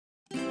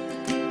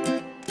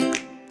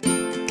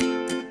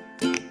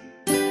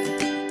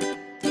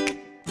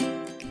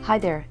Hi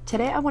there,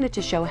 today I wanted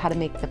to show how to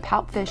make the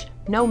Pout Fish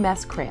No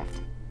Mess craft.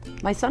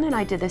 My son and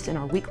I did this in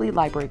our weekly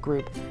library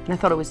group and I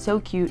thought it was so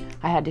cute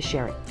I had to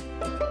share it.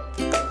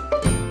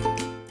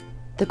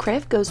 The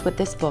craft goes with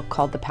this book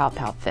called The Pout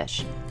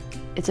Fish.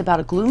 It's about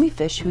a gloomy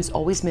fish who's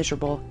always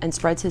miserable and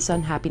spreads his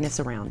unhappiness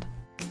around.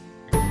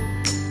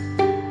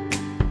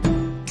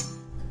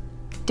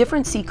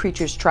 Different sea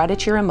creatures try to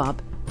cheer him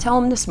up,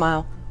 tell him to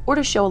smile, or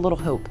to show a little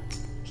hope.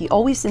 He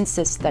always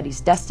insists that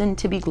he's destined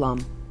to be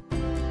glum.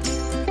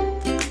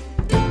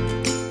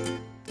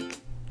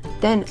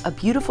 Then a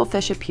beautiful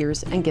fish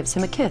appears and gives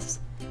him a kiss.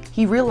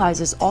 He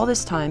realizes all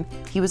this time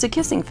he was a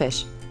kissing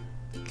fish,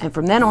 and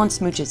from then on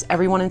smooches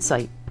everyone in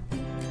sight.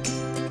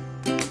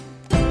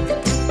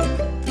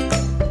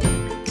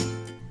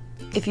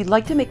 If you'd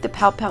like to make the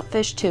Pout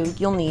Fish too,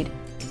 you'll need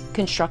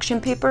construction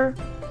paper,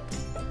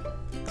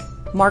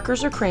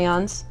 markers or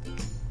crayons,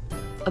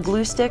 a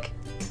glue stick,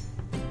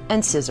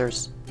 and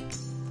scissors.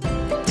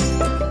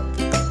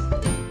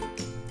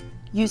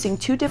 Using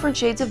 2 different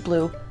shades of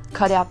blue,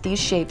 cut out these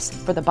shapes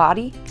for the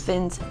body,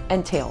 fins,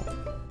 and tail.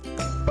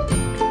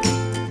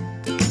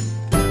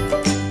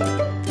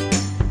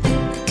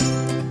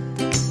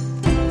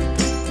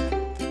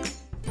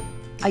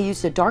 I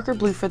used a darker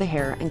blue for the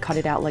hair and cut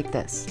it out like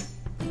this.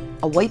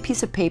 A white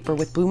piece of paper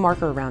with blue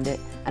marker around it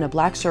and a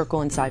black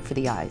circle inside for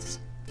the eyes.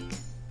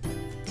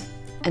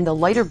 And the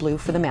lighter blue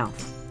for the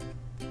mouth.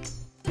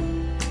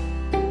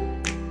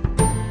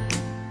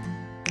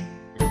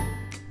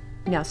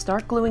 Now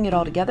start gluing it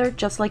all together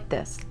just like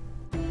this.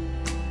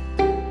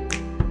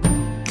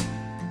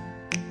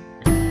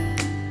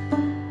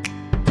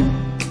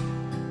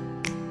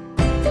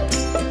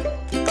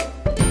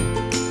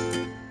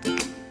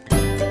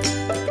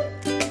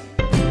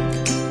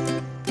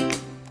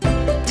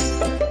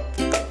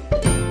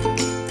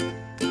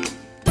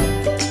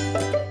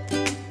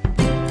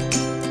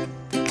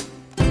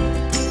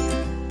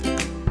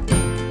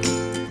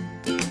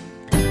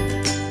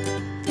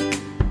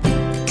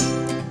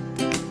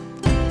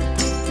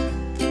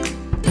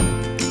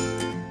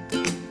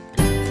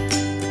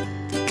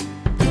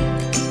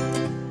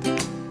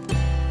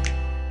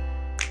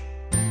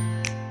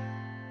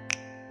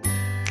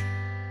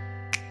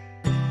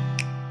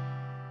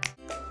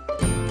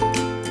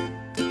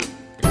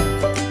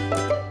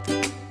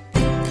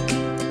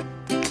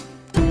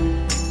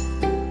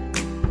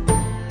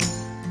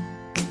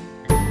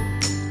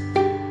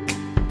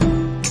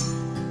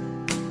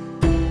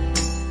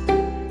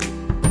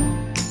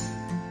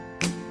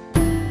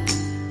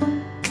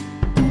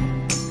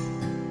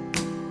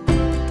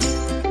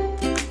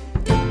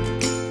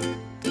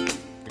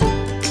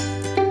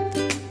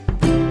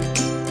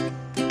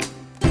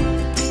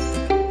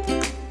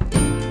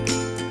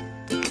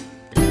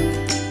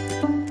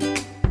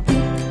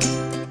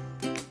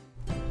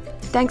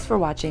 Thanks for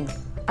watching.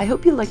 I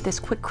hope you like this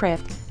quick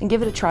craft and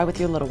give it a try with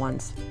your little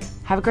ones.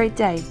 Have a great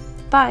day.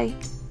 Bye!